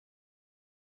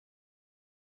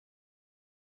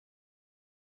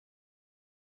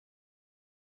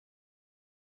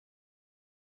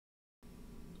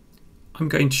I'm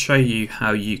going to show you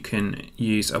how you can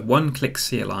use a one-click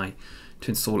CLI to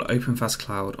install OpenFaaS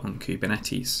Cloud on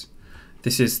Kubernetes.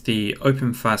 This is the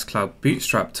OpenFaaS Cloud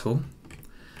Bootstrap tool,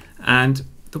 and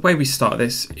the way we start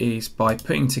this is by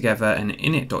putting together an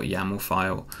init.yaml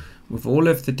file with all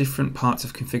of the different parts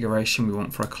of configuration we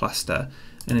want for a cluster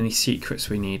and any secrets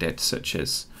we needed, such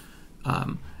as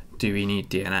do we need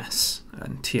DNS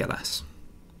and TLS.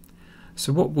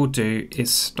 So what we'll do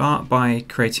is start by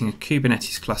creating a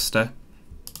Kubernetes cluster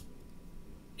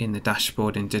in the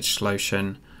dashboard in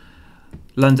DigitalOcean.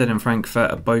 London and Frankfurt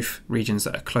are both regions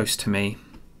that are close to me.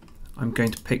 I'm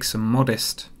going to pick some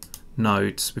modest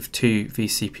nodes with 2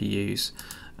 vCPUs,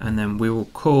 and then we will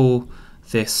call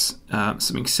this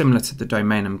something similar to the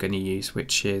domain I'm going to use,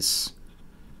 which is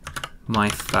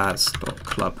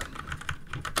myfaas.club.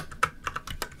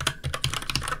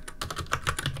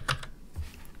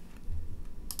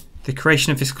 The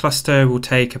creation of this cluster will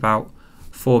take about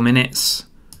 4 minutes,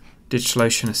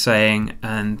 DigitalOcean is saying,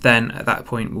 and then at that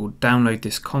point we'll download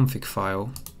this config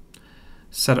file,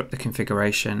 set up the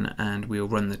configuration, and we'll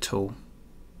run the tool.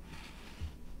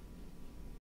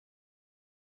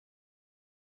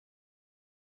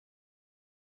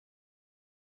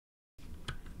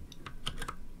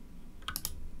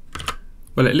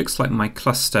 Well, it looks like my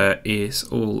cluster is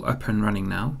all up and running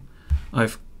now.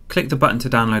 I've clicked the button to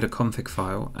download a config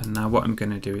file, and now what I'm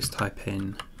going to do is type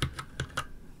in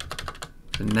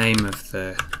the name of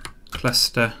the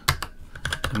cluster,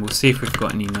 and we'll see if we've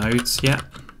got any nodes yet.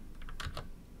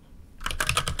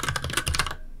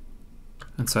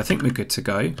 And so I think we're good to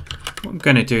go. What I'm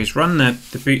going to do is run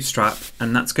the bootstrap,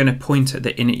 and that's going to point at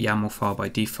the init YAML file by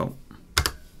default.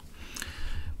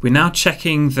 We're now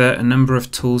checking that a number of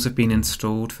tools have been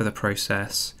installed for the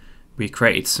process. We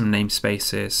created some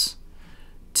namespaces.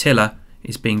 Tiller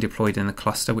is being deployed in the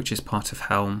cluster, which is part of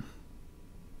Helm.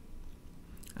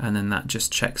 And then that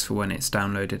just checks for when it's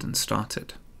downloaded and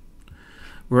started.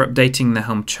 We're updating the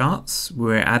Helm charts.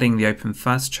 We're adding the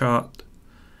OpenFaaS chart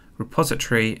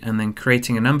repository, and then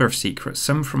creating a number of secrets,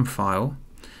 some from file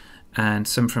and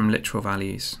some from literal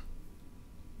values.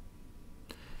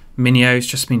 Minio has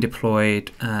just been deployed,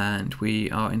 and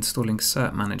we are installing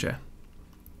Cert Manager.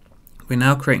 We're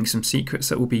now creating some secrets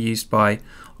that will be used by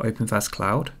OpenFaaS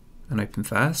Cloud and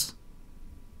OpenFaaS.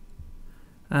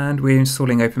 And we're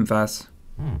installing OpenFaaS.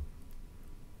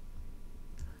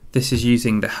 This is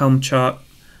using the Helm chart,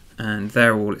 and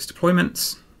there are all its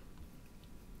deployments.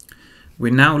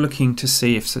 We're now looking to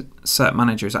see if Cert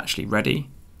Manager is actually ready,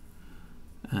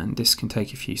 and this can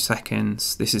take a few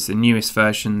seconds. This is the newest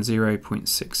version,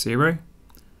 0.60,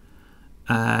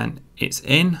 and it's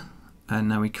in. And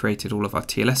now we created all of our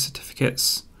TLS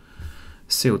certificates.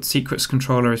 Sealed secrets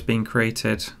controller is being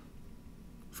created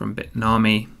from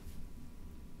Bitnami.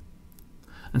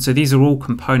 And so these are all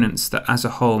components that as a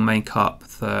whole make up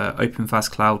the OpenFaaS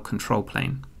Cloud control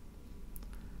plane.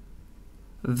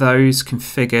 Those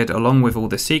configured along with all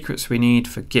the secrets we need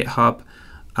for GitHub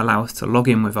allow us to log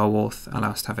in with OAuth,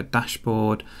 allow us to have a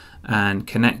dashboard and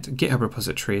connect GitHub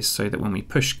repositories so that when we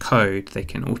push code they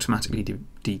can automatically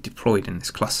be deployed in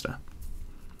this cluster.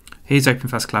 Here's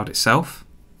OpenFaaS Cloud itself.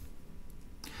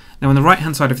 Now on the right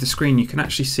hand side of the screen you can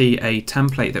actually see a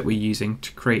template that we're using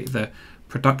to create the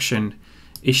production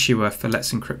issuer for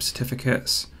Let's Encrypt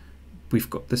certificates. We've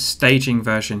got the staging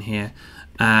version here,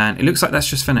 and it looks like that's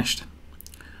just finished.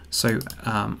 So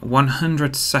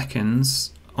 100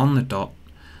 seconds on the dot,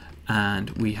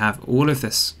 and we have all of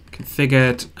this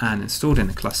configured and installed in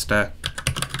the cluster.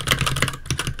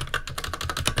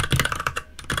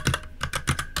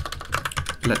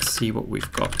 Let's see what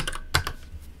we've got.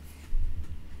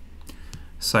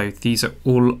 So these are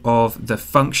all of the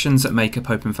functions that make up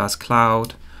OpenFaaS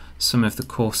Cloud, some of the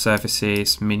core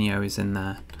services. Minio is in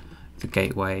there, the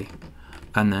gateway,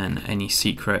 and then any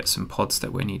secrets and pods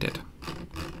that were needed.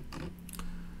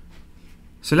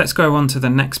 So let's go on to the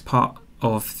next part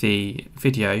of the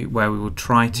video where we will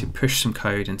try to push some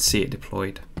code and see it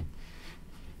deployed.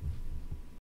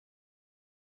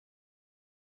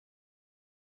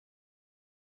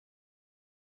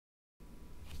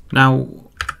 Now,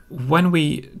 when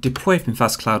we deploy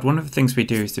OpenFaaS Cloud, one of the things we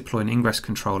do is deploy an ingress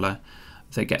controller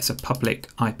that gets a public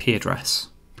IP address.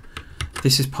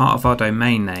 This is part of our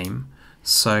domain name.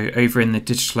 So over in the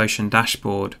DigitalOcean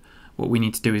dashboard, what we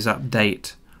need to do is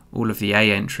update all of the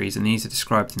A entries, and these are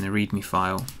described in the README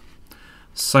file,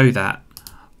 so that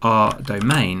our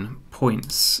domain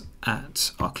points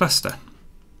at our cluster.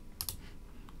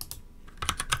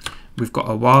 We've got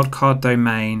a wildcard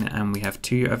domain, and we have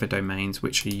 2 other domains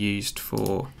which are used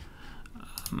for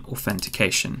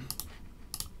authentication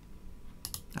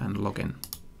and login.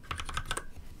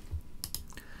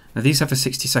 Now these have a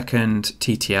 60-second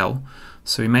TTL,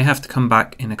 so we may have to come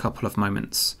back in a couple of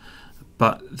moments.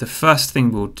 But the first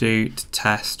thing we'll do to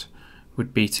test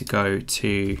would be to go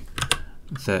to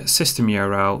the system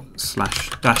URL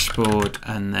 /dashboard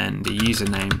and then the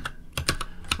username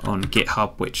on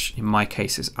GitHub, which in my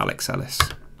case is Alex Ellis.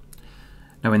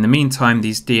 Now in the meantime,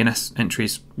 these DNS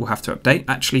entries will have to update.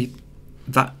 Actually,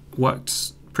 that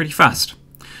works pretty fast.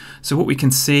 So what we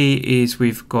can see is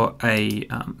we've got a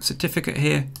certificate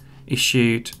here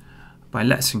issued by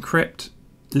Let's Encrypt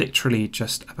literally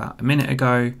just about a minute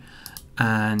ago.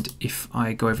 And if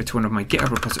I go over to one of my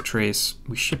GitHub repositories,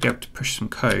 we should be able to push some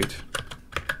code.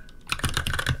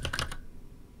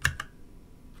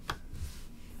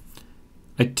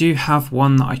 I do have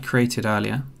one that I created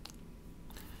earlier,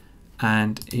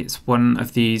 and it's one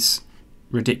of these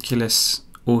ridiculous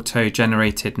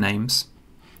auto-generated names.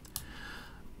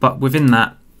 But within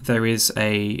that, there is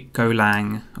a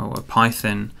Golang or a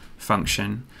Python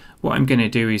function. What I'm going to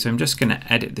do is I'm just going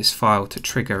to edit this file to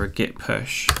trigger a git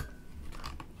push.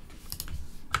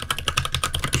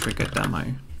 Trigger demo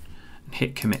and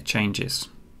hit commit changes.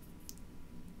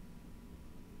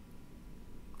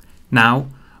 Now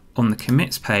on the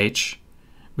commits page,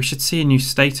 we should see a new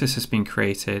status has been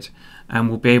created, and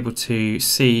we'll be able to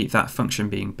see that function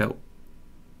being built.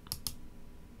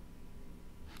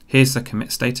 Here's the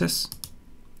commit status,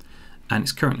 and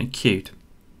it's currently queued.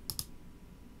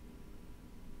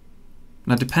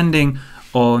 Now depending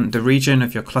on the region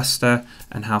of your cluster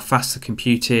and how fast the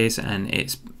compute is and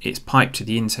it's piped to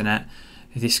the internet,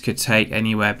 this could take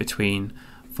anywhere between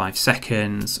 5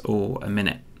 seconds or a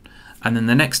minute. And then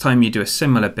the next time you do a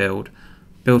similar build,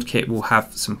 BuildKit will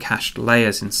have some cached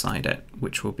layers inside it,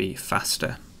 which will be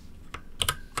faster.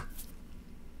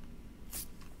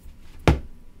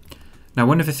 Now,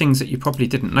 one of the things that you probably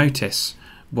didn't notice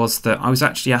was that I was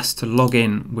actually asked to log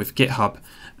in with GitHub,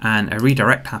 and a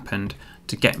redirect happened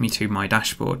to get me to my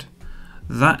dashboard.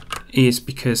 That is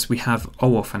because we have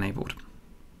OAuth enabled.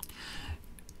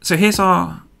 So here's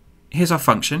our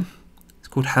function. It's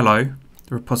called hello,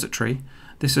 the repository.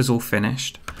 This is all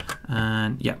finished,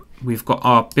 and yeah, we've got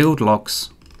our build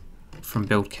logs from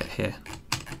BuildKit here.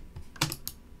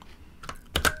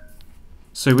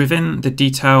 So within the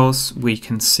details, we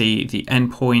can see the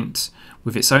endpoint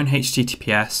with its own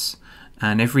HTTPS,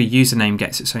 and every username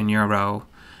gets its own URL.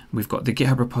 We've got the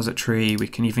GitHub repository. We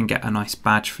can even get a nice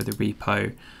badge for the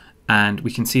repo, and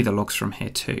we can see the logs from here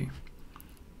too.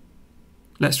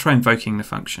 Let's try invoking the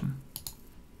function.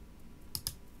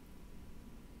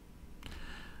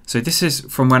 So this is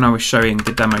from when I was showing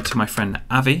the demo to my friend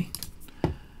Avi.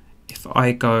 If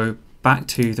I go back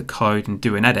to the code and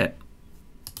do an edit,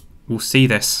 we'll see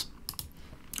this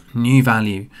new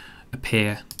value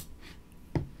appear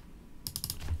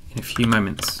in a few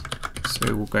moments.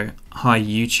 So we'll go hi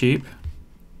YouTube.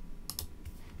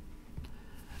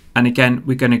 And again,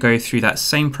 we're going to go through that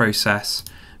same process.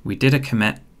 We did a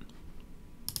commit.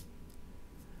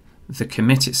 The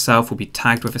commit itself will be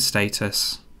tagged with a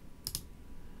status.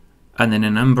 And in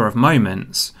a number of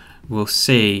moments, we'll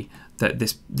see that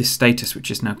this status,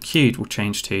 which is now queued, will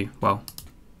change to, well,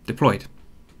 deployed.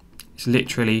 It's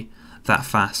literally that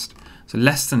fast. So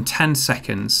less than 10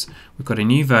 seconds, we've got a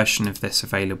new version of this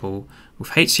available with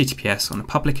HTTPS on the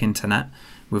public internet,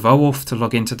 with OAuth to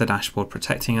log into the dashboard,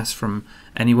 protecting us from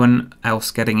anyone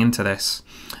else getting into this,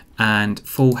 and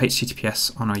full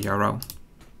HTTPS on our URL.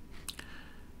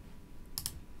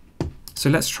 So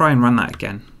let's try and run that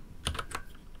again.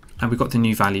 And we've got the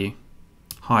new value,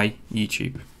 hi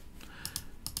YouTube.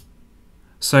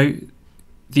 So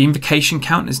the invocation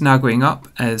count is now going up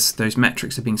as those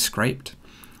metrics are being scraped.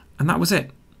 And that was it.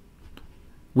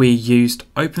 We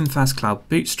used OpenFaaS Cloud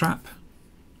Bootstrap,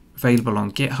 available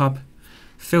on GitHub,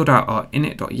 filled out our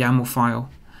init.yaml file,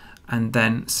 and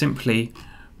then simply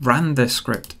ran the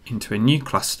script into a new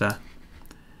cluster.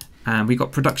 And we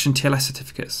got production TLS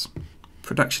certificates,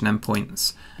 production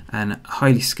endpoints, and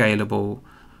highly scalable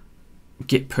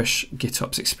git push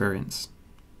GitOps experience.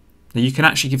 Now you can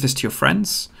actually give this to your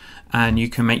friends, and you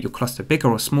can make your cluster bigger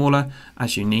or smaller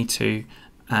as you need to,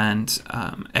 and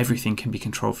everything can be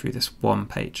controlled through this one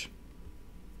page.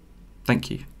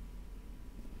 Thank you.